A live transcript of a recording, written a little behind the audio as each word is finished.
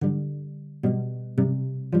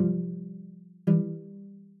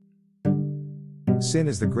Sin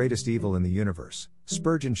is the greatest evil in the universe.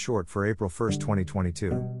 Spurgeon short for April 1,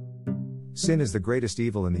 2022. Sin is the greatest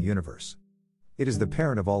evil in the universe. It is the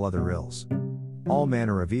parent of all other ills. All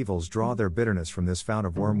manner of evils draw their bitterness from this fount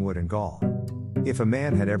of wormwood and gall. If a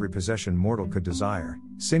man had every possession mortal could desire,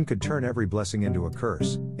 sin could turn every blessing into a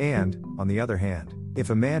curse, and, on the other hand,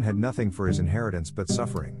 if a man had nothing for his inheritance but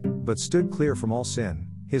suffering, but stood clear from all sin,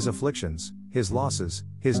 his afflictions, his losses,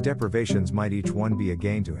 his deprivations might each one be a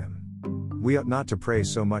gain to him. We ought not to pray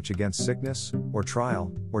so much against sickness, or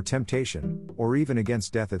trial, or temptation, or even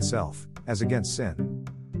against death itself, as against sin.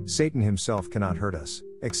 Satan himself cannot hurt us,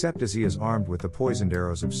 except as he is armed with the poisoned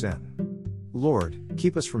arrows of sin. Lord,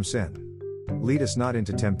 keep us from sin. Lead us not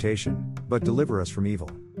into temptation, but deliver us from evil.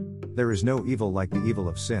 There is no evil like the evil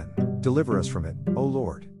of sin. Deliver us from it, O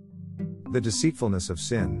Lord. The Deceitfulness of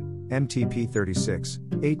Sin, MTP 36,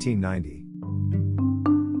 1890.